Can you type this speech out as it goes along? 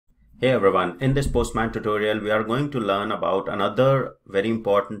Hey everyone, in this Postman tutorial we are going to learn about another very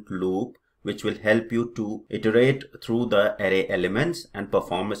important loop which will help you to iterate through the array elements and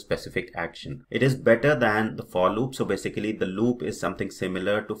perform a specific action. It is better than the for loop. So basically the loop is something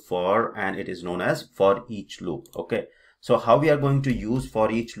similar to for and it is known as forEach loop. Okay. So how we are going to use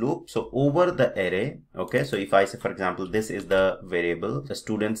forEach loop? So over the array, okay, so if I say, for example, this is the variable, the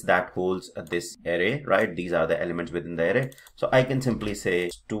students that holds this array, right? These are the elements within the array. So I can simply say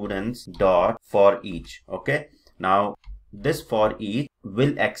students dot forEach, okay? Now this forEach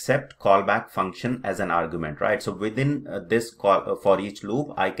will accept callback function as an argument, right? So within this forEach loop,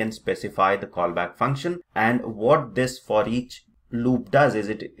 I can specify the callback function, and what this forEach loop does is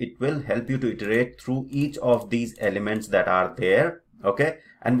it will help you to iterate through each of these elements that are there, okay,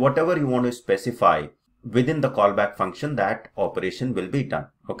 and whatever you want to specify within the callback function, that operation will be done.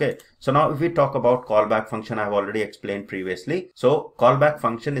 Okay, so now if we talk about callback function, I have already explained previously. So callback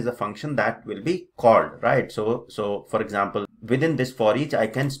function is a function that will be called, right? So for example, within this for each, I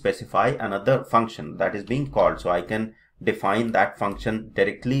can specify another function that is being called. So I can define that function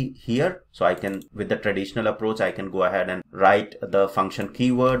directly here. So I can, with the traditional approach, I can go ahead and write the function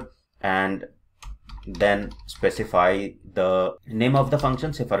keyword and then specify the name of the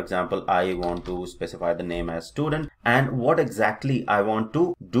function. Say for example, I want to specify the name as student and what exactly I want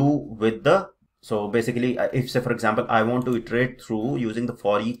to do with the, so basically if say for example, I want to iterate through using the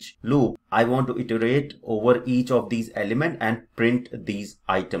for each loop, I want to iterate over each of these elements and print these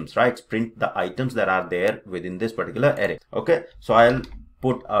items, right? Print the items that are there within this particular array. Okay, so I'll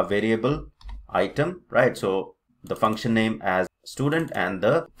put a variable item, right? So the function name as student and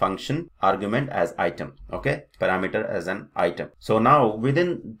the function argument as item, okay, parameter as an item. So now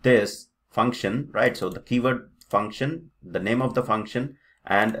within this function, right, so the keyword function, the name of the function,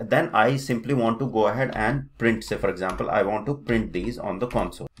 and then I simply want to go ahead and print, say for example, I want to print these on the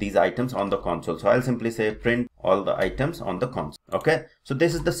console, these items on the console. So I'll simply say print all the items on the console. Okay, so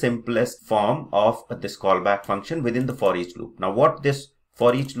this is the simplest form of this callback function within the for each loop. Now what this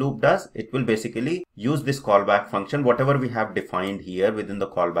for each loop does, it will basically use this callback function. Whatever we have defined here within the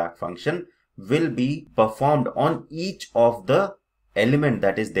callback function will be performed on each of the element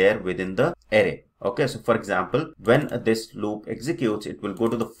that is there within the array. Okay, so for example, when this loop executes, it will go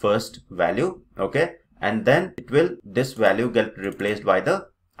to the first value, okay, and then it will, this value get replaced by the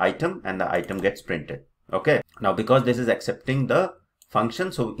item and the item gets printed. Okay, now because this is accepting the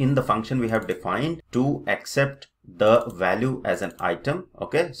function, so in the function we have defined to accept the value as an item,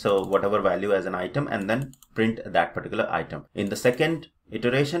 okay, so whatever value as an item and then print that particular item. In the second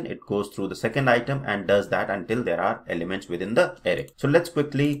iteration, it goes through the second item and does that until there are elements within the array. So let's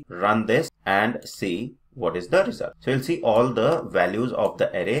quickly run this and see what is the result. So you'll see all the values of the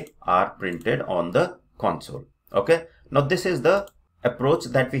array are printed on the console. Okay, now this is the approach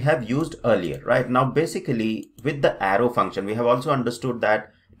that we have used earlier, right? Now basically with the arrow function, we have also understood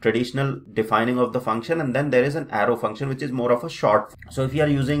that traditional defining of the function, and then there is an arrow function which is more of a short. So if you are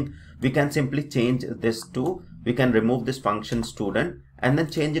using, we can simply change this to, we can remove this function student and then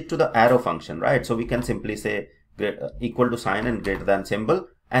change it to the arrow function, right? So we can simply say equal to sign and greater than symbol,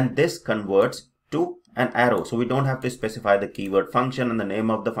 and this converts to an arrow. So we don't have to specify the keyword function and the name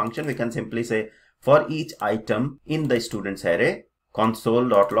of the function. We can simply say for each item in the students array,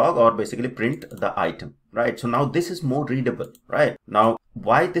 console.log, or basically print the item, right? So now this is more readable, right? Now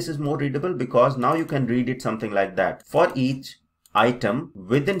why this is more readable? Because now you can read it something like that: for each item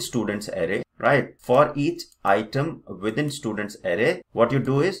within students array, right? For each item within students array, what you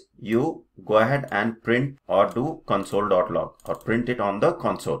do is you go ahead and print or do console.log or print it on the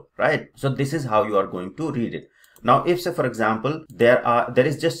console, right? So this is how you are going to read it. Now if say for example, there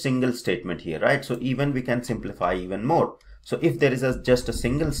is just single statement here, right? So even we can simplify even more. So if there is just a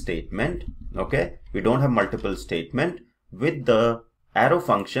single statement, okay, we don't have multiple statement, with the arrow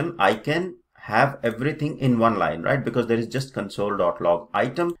function I can have everything in one line, right? Because there is just console.log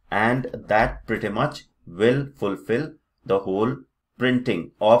item, and that pretty much will fulfill the whole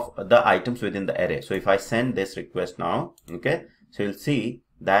printing of the items within the array. So if I send this request now, okay, so you'll see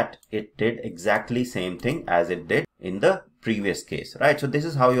that it did exactly same thing as it did in the previous case, right? So this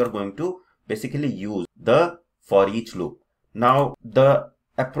is how you are going to basically use the for each loop. Now the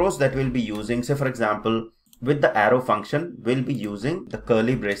approach that we'll be using, say for example, with the arrow function, we'll be using the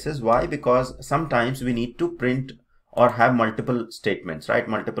curly braces. Why? Because sometimes we need to print or have multiple statements, right?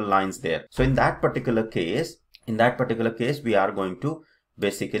 Multiple lines there. So in that particular case, we are going to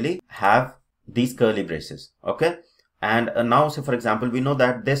basically have these curly braces. Okay. And now say for example, we know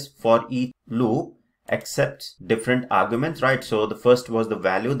that this for each loop accepts different arguments, right? So the first was the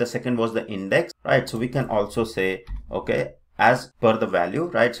value, the second was the index, right? So we can also say, okay, as per the value,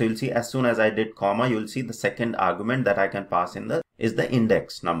 right? So you'll see as soon as I did comma, you'll see the second argument that I can pass in is the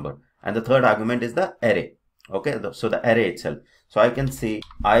index number, and the third argument is the array. Okay, so the array itself. So I can say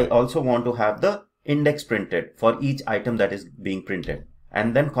I also want to have the index printed for each item that is being printed,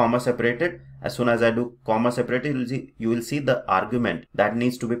 and then comma separated. As soon as I do comma separated, you will see the argument that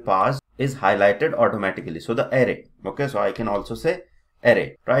needs to be passed is highlighted automatically. So the array. Okay, so I can also say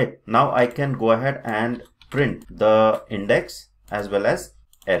array, right? Now I can go ahead and print the index as well as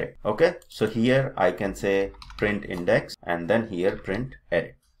array. Okay, so here I can say print index and then here print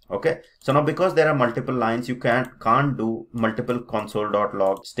array. Okay, so now because there are multiple lines, you can't do multiple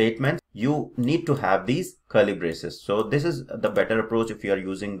console.log statements. You need to have these curly braces. So this is the better approach if you are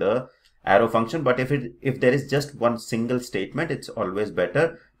using the arrow function. But if there is just one single statement, it's always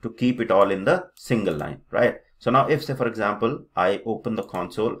better to keep it all in the single line, right? So now if, say for example, I open the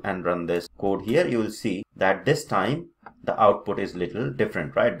console and run this code here, you will see that this time the output is little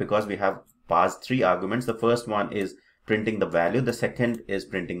different, right? Because we have passed 3 arguments. The first one is printing the value, the second is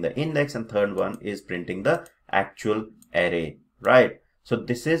printing the index, and third one is printing the actual array, right? So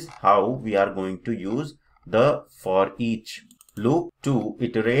this is how we are going to use the for each loop to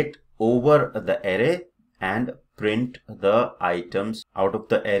iterate over the array and print the items out of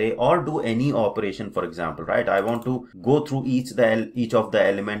the array, or do any operation. For example, right, I want to go through each of the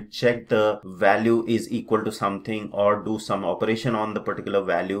element, check the value is equal to something, or do some operation on the particular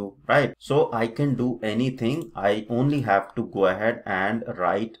value, right? So I can do anything. I only have to go ahead and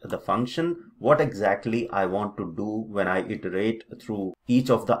write the function what exactly I want to do when I iterate through each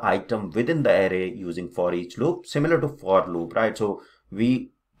of the item within the array using for each loop, similar to for loop, right? So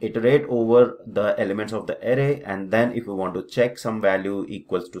we iterate over the elements of the array, and then if we want to check some value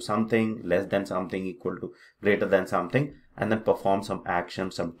equals to something, less than something, equal to, greater than something, and then perform some action,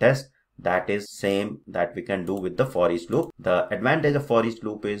 some test, that is same that we can do with the for each loop. The advantage of for each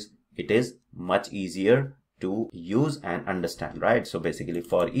loop is it is much easier to use and understand, right? So basically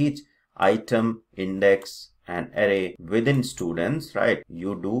for each item, index and array within students, right,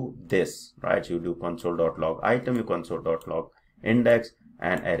 you do this, right? You do console.log item, you console.log index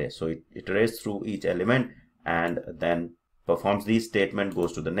and array. So it iterates through each element and then performs these statement,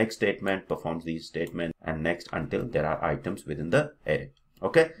 goes to the next statement, performs these statement and next until there are items within the array.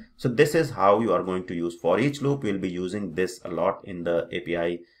 Okay, so this is how you are going to use for each loop. We'll be using this a lot in the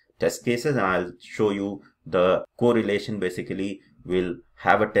API test cases, and I'll show you the correlation. Basically, we'll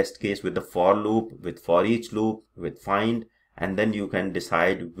have a test case with the for loop, with for each loop, with find, and then you can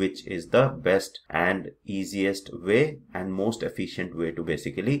decide which is the best and easiest way and most efficient way to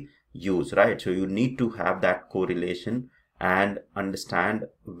basically use, right? So you need to have that correlation and understand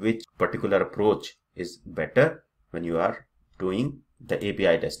which particular approach is better when you are doing the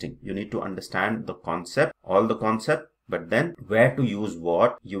API testing. You need to understand the concept, all the concept, but then where to use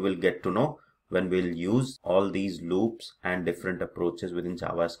what you will get to know when we'll use all these loops and different approaches within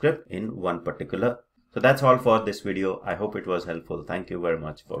JavaScript in one particular. So that's all for this video. I hope it was helpful. Thank you very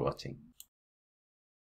much for watching.